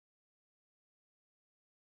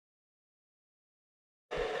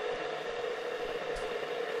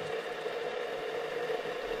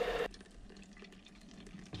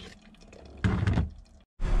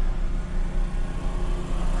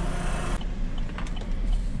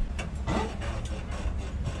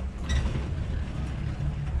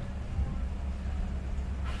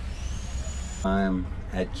I'm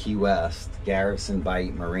at Key West, Garrison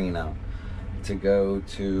Bight Marina, to go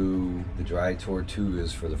to the Dry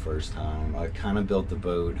Tortugas for the first time. I kind of built the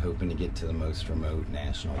boat hoping to get to the most remote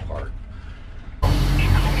national park.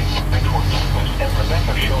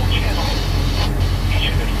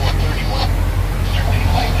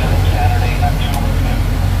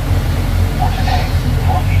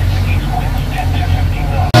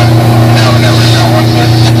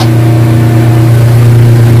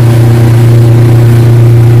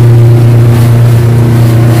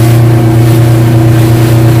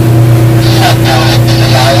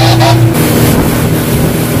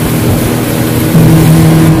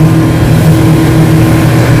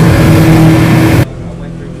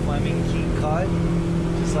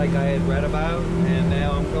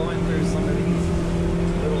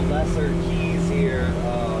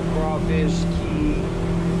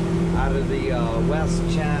 West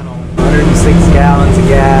Channel, 106 gallons of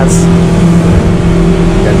gas,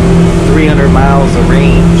 got 300 miles of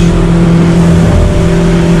range,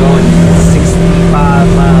 going 65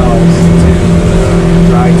 miles to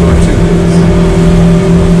Dry Tortugas.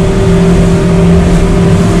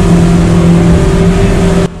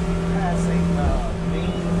 Passing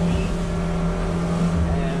Main Beach,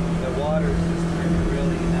 and the water's just turned a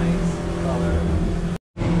really nice color.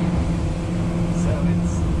 So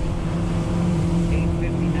it's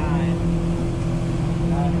 8:59,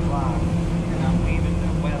 9 o'clock, and I'm leaving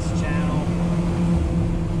the West Channel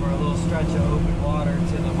for a little stretch of open water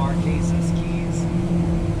to the Marquesas Keys.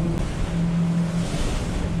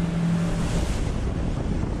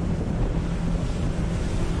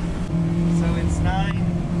 So it's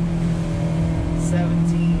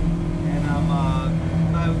 9:17, and I'm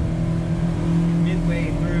about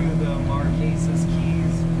midway through the Marquesas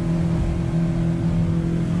Keys.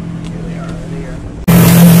 Here they are, right here.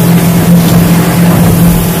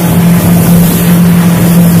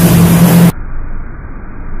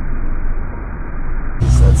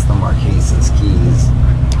 So that's the Marquesas Keys,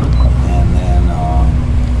 and then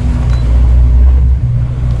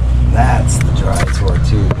that's the Dry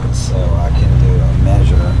Tortugas. So I can do a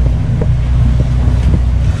measure,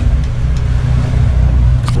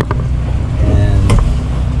 and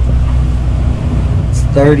it's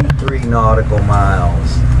 33 nautical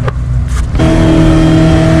miles.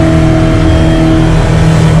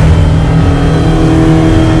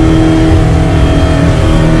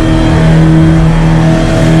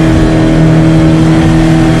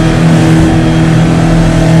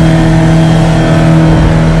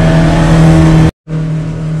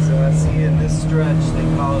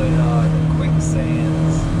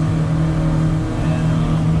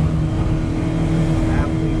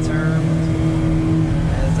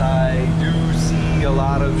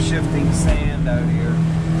 Shifting sand out here.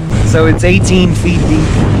 So it's 18 feet deep,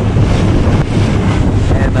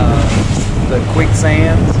 and the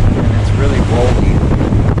quicksands, and it's really bulky.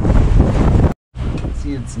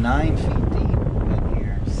 See, it's 9 feet deep in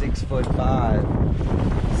here, 6'5".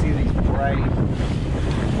 See these bright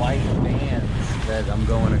white bands that I'm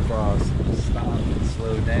going across. Just stop and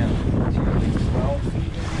slow down. It's usually 12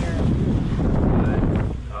 feet in here.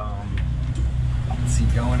 But let's see,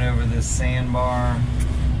 going over this sandbar.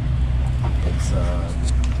 It's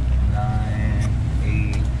 9,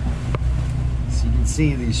 8. So you can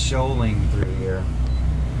see these shoaling through here.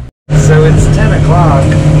 So it's 10 o'clock,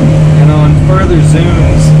 and on further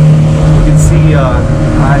zooms, you can see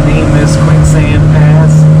I named this quicksand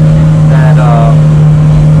pass. That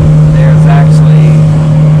there's actually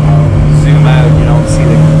zoom out, you don't see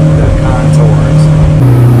the contours.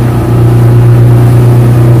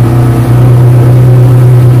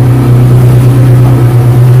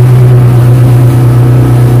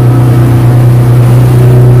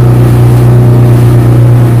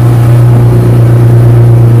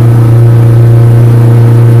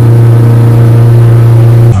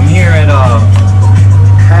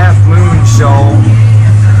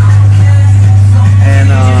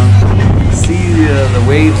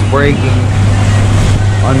 Breaking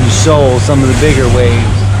on the shoal, some of the bigger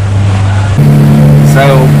waves. So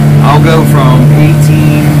I'll go from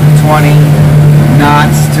 18, 20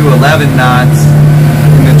 knots to 11 knots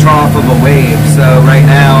in the trough of a wave. So right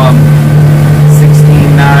now I'm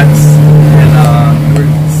 16 knots and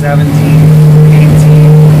 17,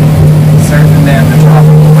 18, surfing down the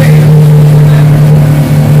trough of a wave. And then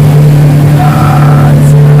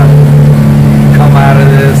it's gonna come out of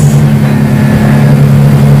this.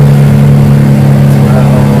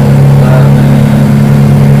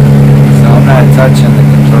 Touching the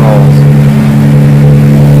controls.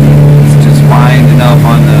 It's just winding up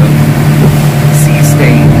on the sea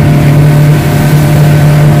state.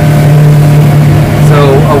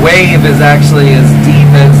 is actually as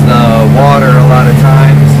deep as the water a lot of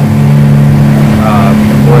times,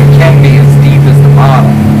 or it can be as deep as the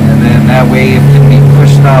bottom, and then that wave can be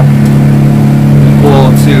pushed up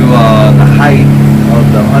equal to the height of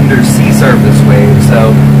the undersea surface wave.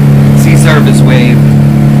 So sea surface wave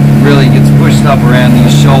really gets pushed up around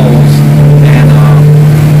these shoals, and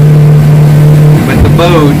with the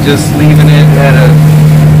boat just leaving it at a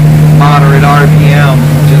moderate RPM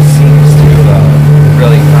just seems to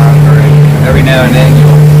really conquer it. Every now and then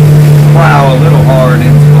you'll plow a little hard into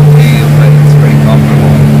a wave, but it's pretty comfortable.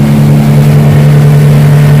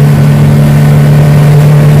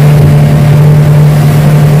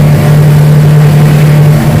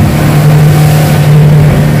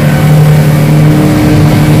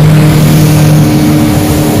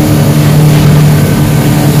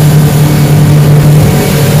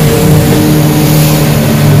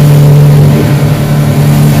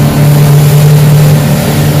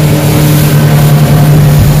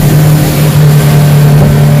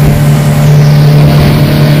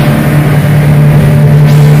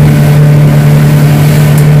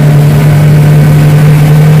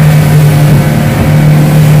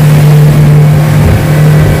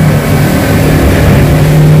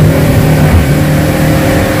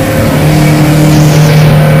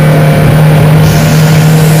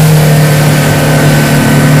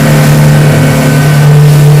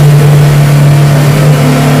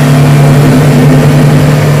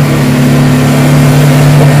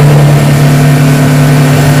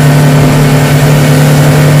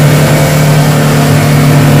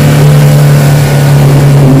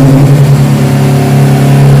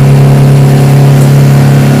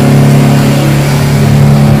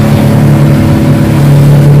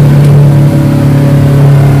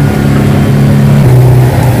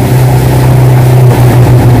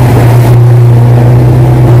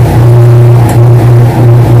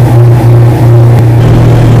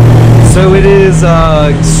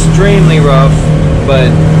 Extremely rough, but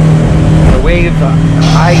the wave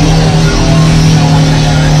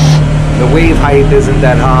height isn't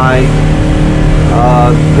that high.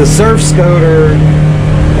 The surf scoter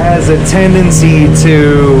has a tendency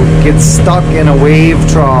to get stuck in a wave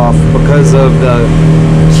trough because of the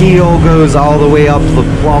keel goes all the way up the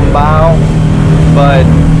plumb bow, but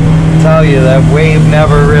I tell you, that wave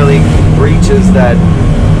never really reaches that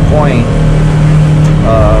point,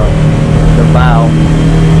 the bow.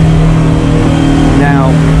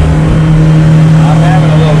 Now, I'm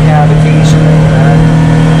having a little cavitation in that.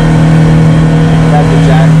 Got the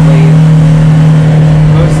jack plate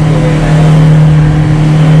most of the way down.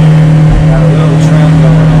 Got a little trim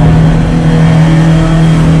going on.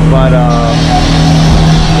 But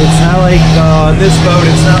it's not like on this boat,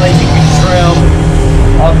 it's not like you can trim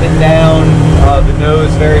up and down the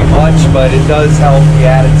nose very much, but it does help the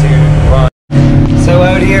attitude of the run. So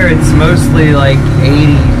out here, it's mostly like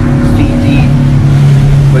 80 feet deep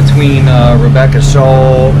between Rebecca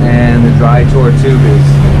Shoal and the Dry Tortugas,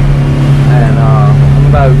 and I'm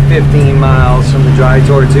about 15 miles from the Dry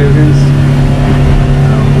Tortugas.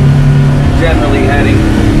 Generally heading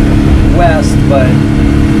west, but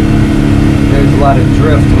there's a lot of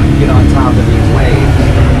drift when you get on top of these waves.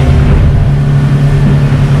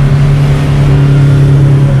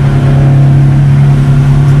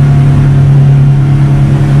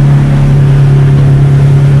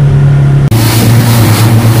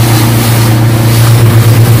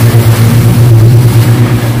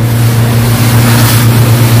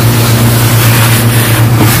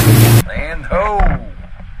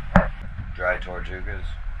 Dry Tortugas.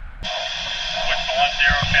 What's the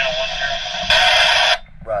 10, channel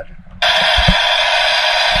 10? Roger.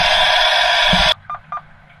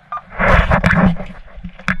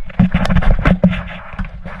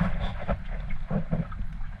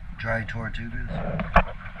 Dry Tortugas.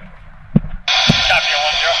 Copy a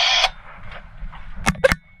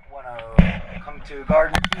 10. Want to come to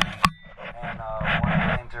Garden Key and want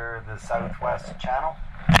to enter the southwest channel.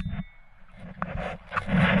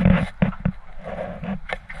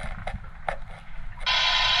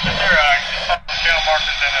 Channel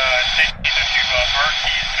markers and take either to bird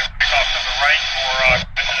keys and pick off to the right or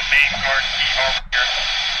to the main garden key harbor here.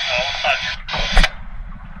 What side here?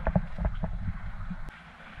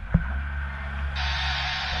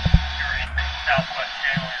 You're in the southwest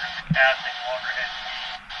channel, you're in the casting loggerhead key.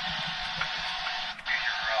 Use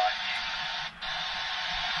your key.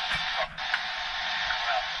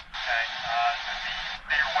 Okay,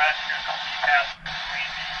 to your west, you're going to be passed between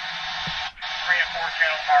the 3 and 4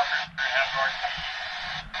 channel markers. You're going to have guard key.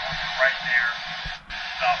 Right there.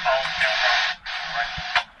 Follow the channel markers. Right.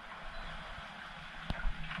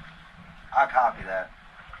 I copy that.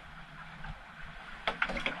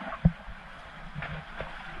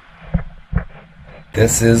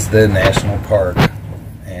 This is the national park,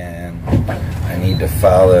 and I need to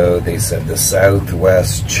follow, they said, the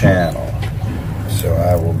southwest channel. So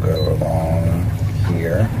I will go along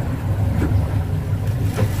here,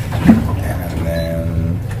 and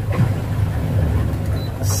then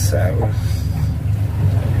south,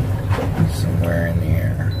 somewhere in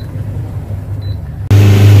here.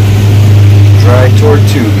 Dry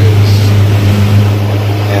Tortugas,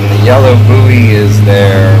 and the yellow buoy is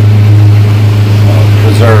their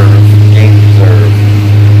preserve, game preserve.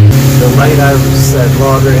 The lighthouse at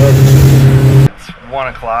Loggerhead. It's 1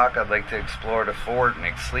 o'clock. I'd like to explore the fort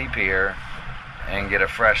and sleep here and get a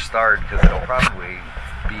fresh start, because it'll probably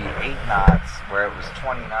be 8 knots where it was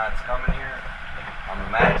 20 knots coming here. I'm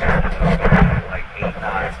imagining it'll be like 8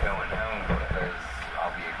 knots going home because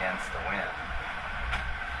I'll be against the wind.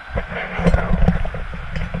 So,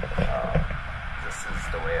 this is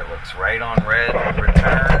the way it looks. Right on red,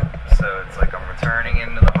 return. So it's like I'm returning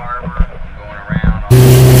into the harbor. I'm going around.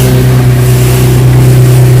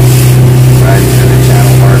 Right to the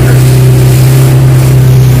channel markers.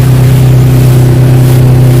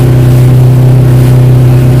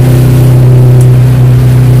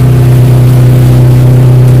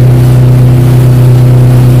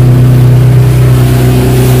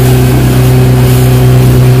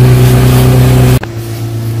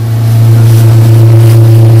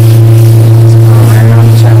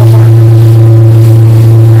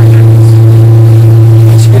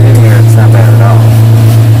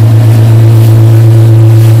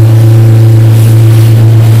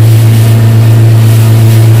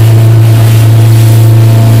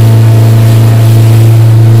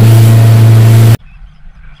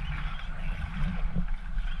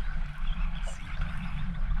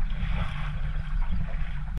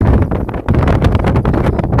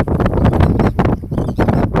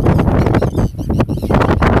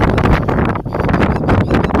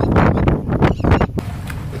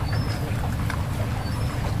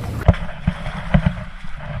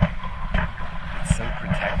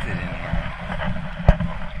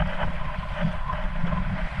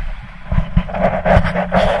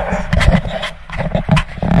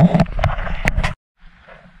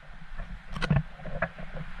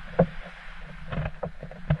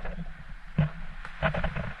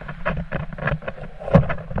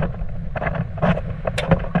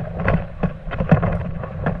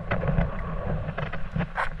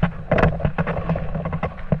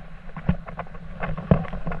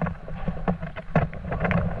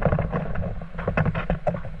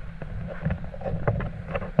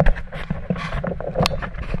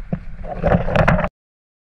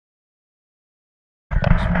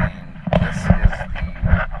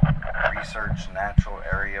 Natural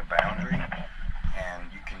area boundary, and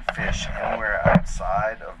you can fish anywhere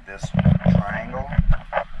outside of this triangle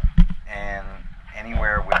and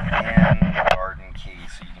anywhere within the Garden Key.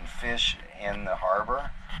 So you can fish in the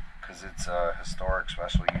harbor because it's a historic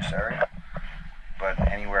special use area, but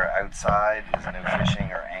anywhere outside is no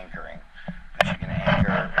fishing or anchoring. But you can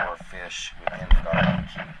anchor or fish within the Garden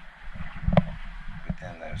Key,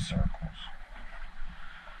 within those circles.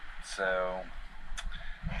 So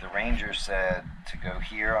the ranger said to go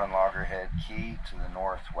here on Loggerhead Key to the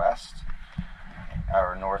northwest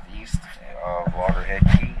or northeast of Loggerhead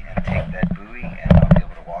Key and take that buoy, and I'll be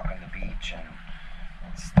able to walk on the beach and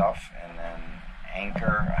stuff, and then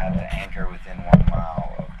anchor. I have to anchor within 1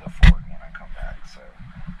 mile of the fort when I come back, so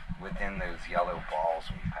within those yellow balls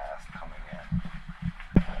we passed coming in.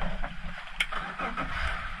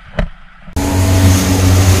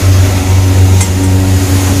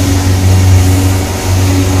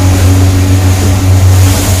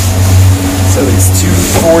 So it's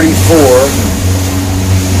 2:44,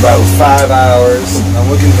 about 5 hours. I'm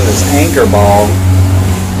looking for this anchor ball.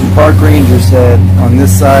 The park ranger said on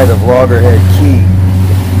this side of Loggerhead Key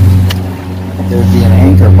there'd be an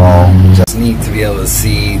anchor ball. Just neat to be able to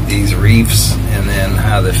see these reefs and then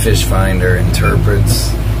how the fish finder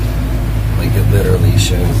interprets. Like it literally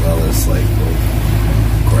shows all this like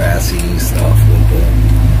grassy stuff with the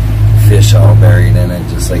fish all buried in it,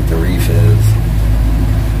 just like the reef is.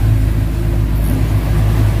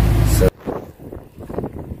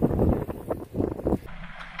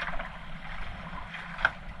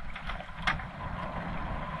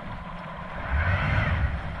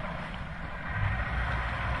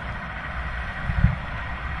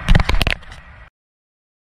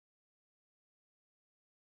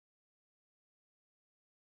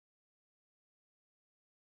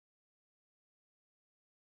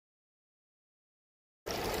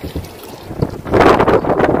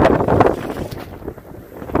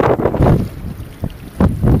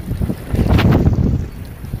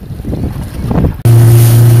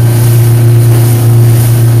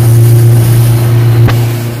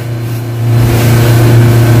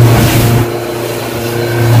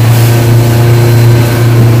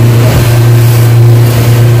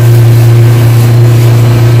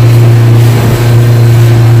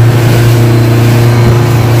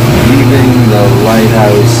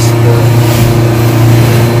 nose,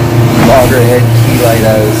 the loggerhead key light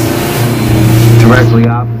hose. Directly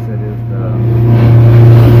opposite is the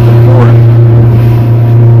port.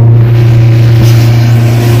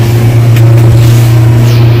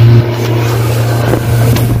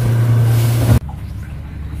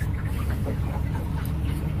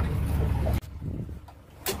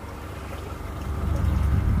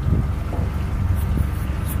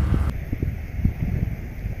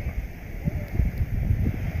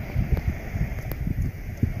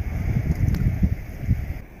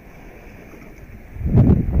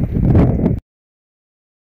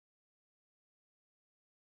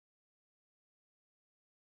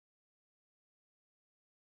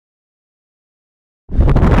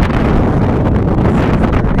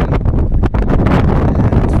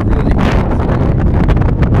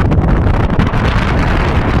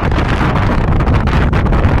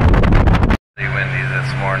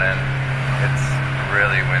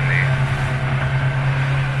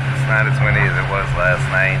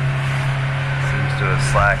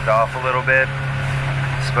 Slacked off a little bit.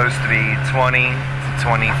 It's supposed to be 20 to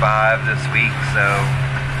 25 this week, so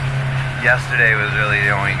yesterday was really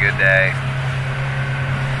the only good day,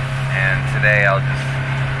 and today I'll just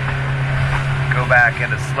go back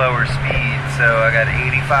into slower speed. So I got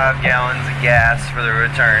 85 gallons of gas for the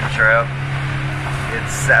return trip.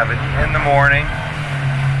 It's 7 in the morning.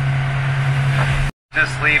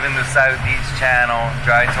 Just leaving the Southeast Channel,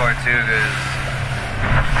 Dry Tortugas.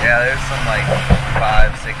 Yeah, there's some like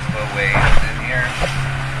 5-6 foot waves in here.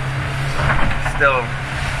 Still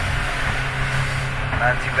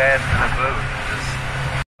not too bad for the boat. Just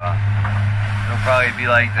it'll probably be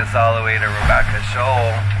like this all the way to Rebecca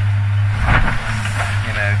Shoal.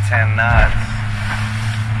 You know, 10 knots.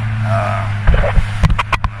 I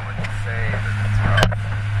don't know what to say, but it's rough.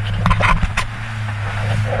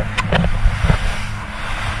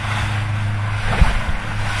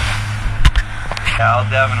 I'll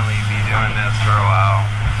definitely be doing this for a while.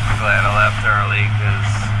 I'm glad I left early because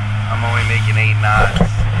I'm only making 8 knots.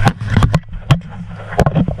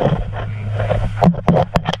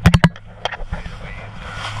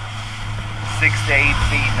 6 to 8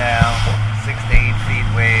 feet now. 6 to 8 feet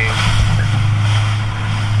wave.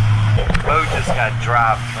 The boat just got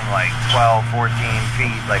dropped from like 12, 14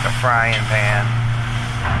 feet like a frying pan.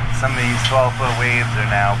 Some of these 12-foot waves are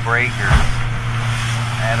now breakers.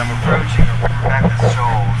 And I'm approaching Rebecca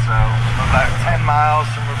Shoal, so I'm about 10 miles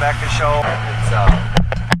from Rebecca Shoal. It's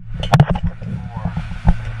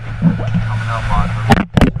coming up on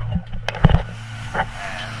Rebecca Shoal.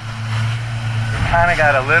 And it kind of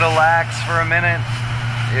got a little lax for a minute,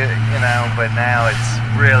 you know, but now it's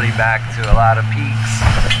really back to a lot of peaks,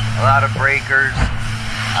 a lot of breakers.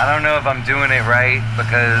 I don't know if I'm doing it right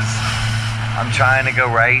because I'm trying to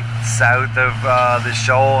go right south of the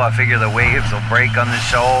shoal. I figure the waves will break on the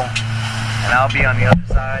shoal, and I'll be on the other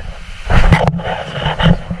side.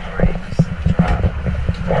 So,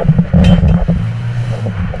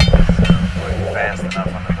 fast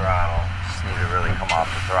enough on the throttle. Just need to really come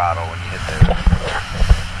off the throttle when you hit the.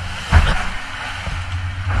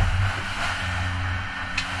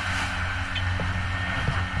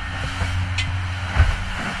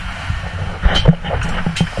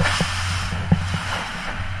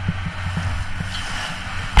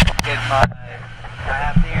 My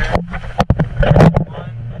path here,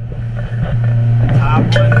 one, the top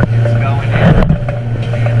one is going in,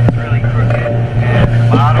 and it's really crooked, and the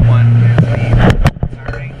bottom one is me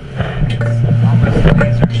turning, it's almost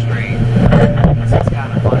laser straight. This is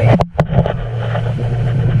kind of funny.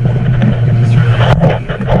 You just really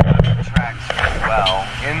see that it tracks really well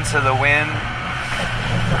into the wind.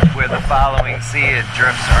 With the following sea, it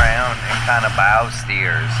drifts around and kind of bow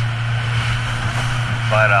steers.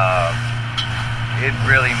 But it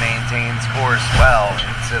really maintains course well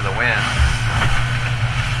into the wind.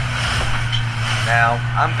 Now,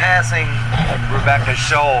 I'm passing Rebecca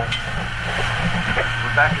Shoal.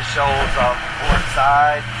 Rebecca Shoal's off the port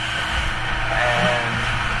side, and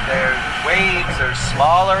their waves are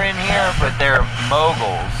smaller in here, but they're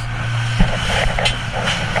moguls.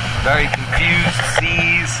 Very confused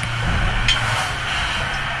seas.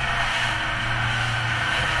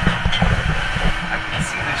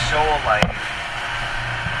 Shoal light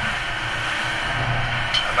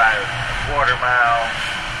about a quarter mile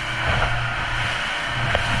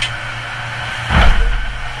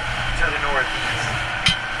to the northeast.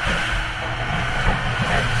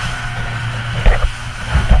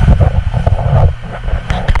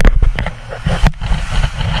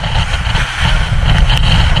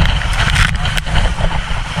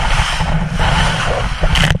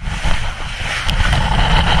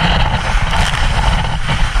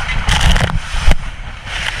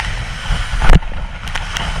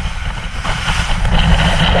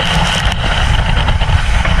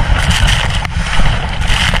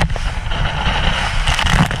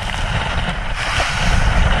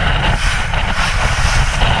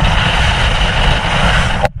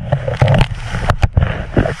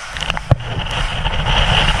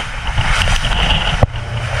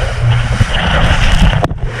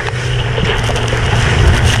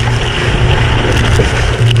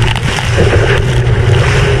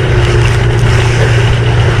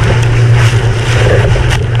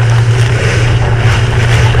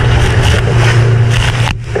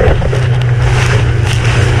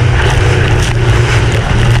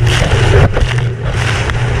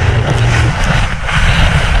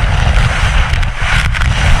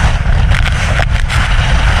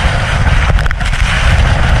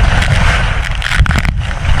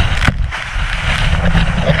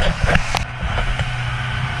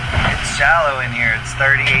 shallow in here. It's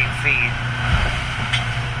 38 feet.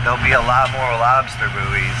 There'll be a lot more lobster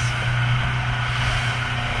buoys.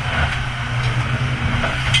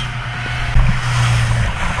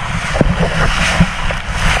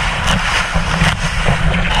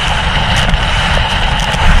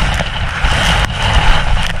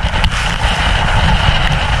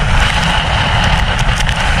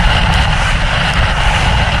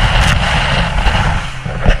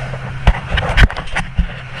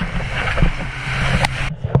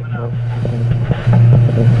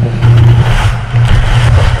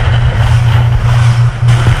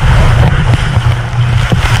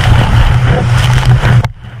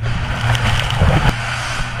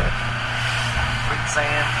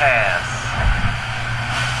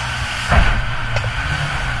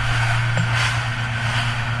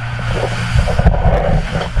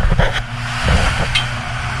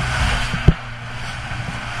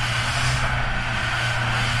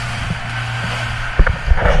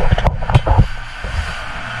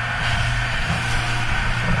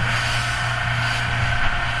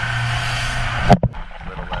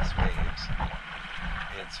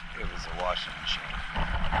 It was a washing machine.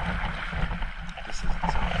 This isn't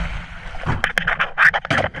so bad.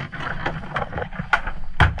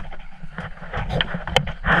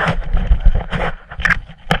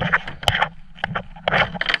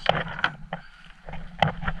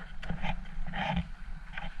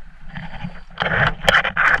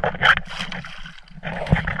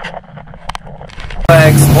 I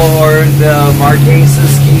explored the Marquesa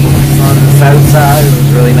skis on the south side. It was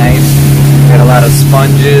really nice. We had a lot of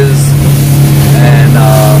sponges and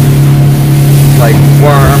like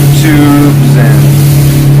worm tubes and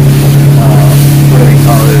what do they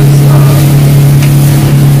call this?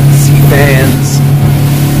 Sea fans.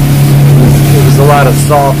 It was a lot of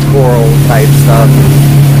soft coral type stuff.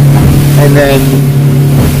 And then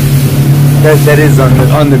that is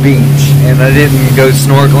on the beach. And I didn't go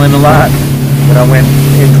snorkeling a lot. But I went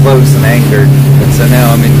in close and anchored, and so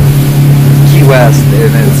now I'm in Key West,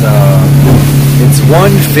 and it's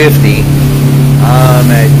 1:50. I'm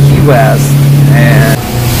at Key West, and I'm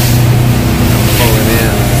pulling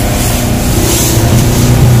in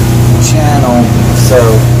channel, so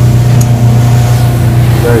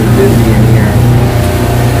very busy in here.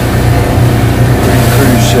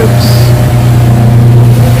 Cruise ships.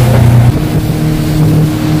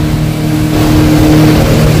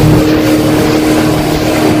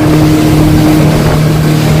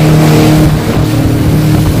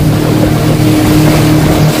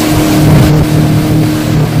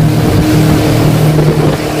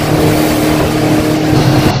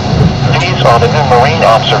 Are the new marine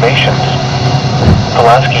observations.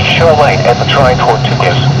 Pulaski show light at the Dry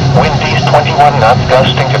Tortugas, wind east 21 knots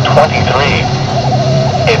gusting to 23.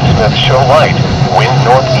 Innsmouth show light, wind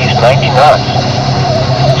northeast 90 knots.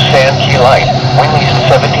 Sand Key light, wind east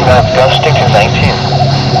 70 knots gusting to 19.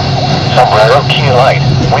 Sombrero Key light,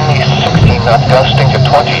 wind east 16 knots gusting to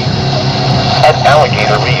 20. At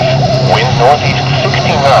Alligator Reef, wind northeast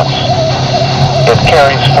 16 knots. At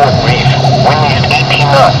Carey's Fort Reef, wind east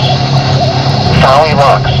 18 knots. Fowey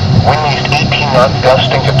Rocks, wind east 18 knots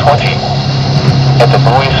gusting to 20. At the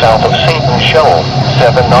buoy south of Satan Shoal,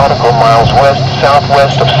 7 nautical miles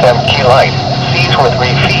west-southwest of Sem Key light, seas were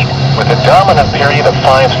 3 feet, with a dominant period of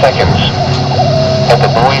 5 seconds. At the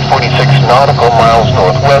buoy 46 nautical miles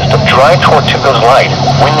northwest of Dry Tortugas light,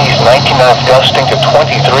 wind east 90 knots gusting to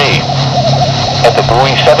 23. At the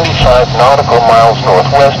buoy 75 nautical miles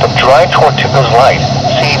northwest of Dry Tortugas light,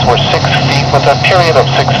 seas were 6 feet with a period of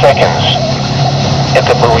 6 seconds. At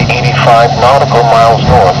the buoy 85 nautical miles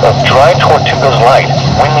north of Dry Tortugas light,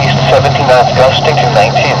 wind east 70 knots gusting to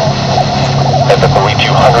 19. At the buoy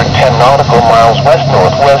 210 nautical miles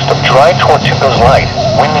west-northwest of Dry Tortugas light,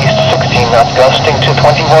 wind east 16 knots gusting to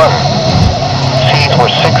 21. Seas were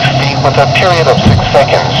 6 feet with a period of 6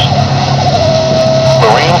 seconds.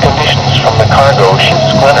 Marine conditions from the cargo ship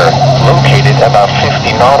Splinter, located about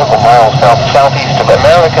 50 nautical miles south-southeast of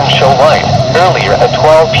American show light, earlier at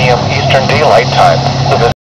 12 p.m. Eastern Daylight Time.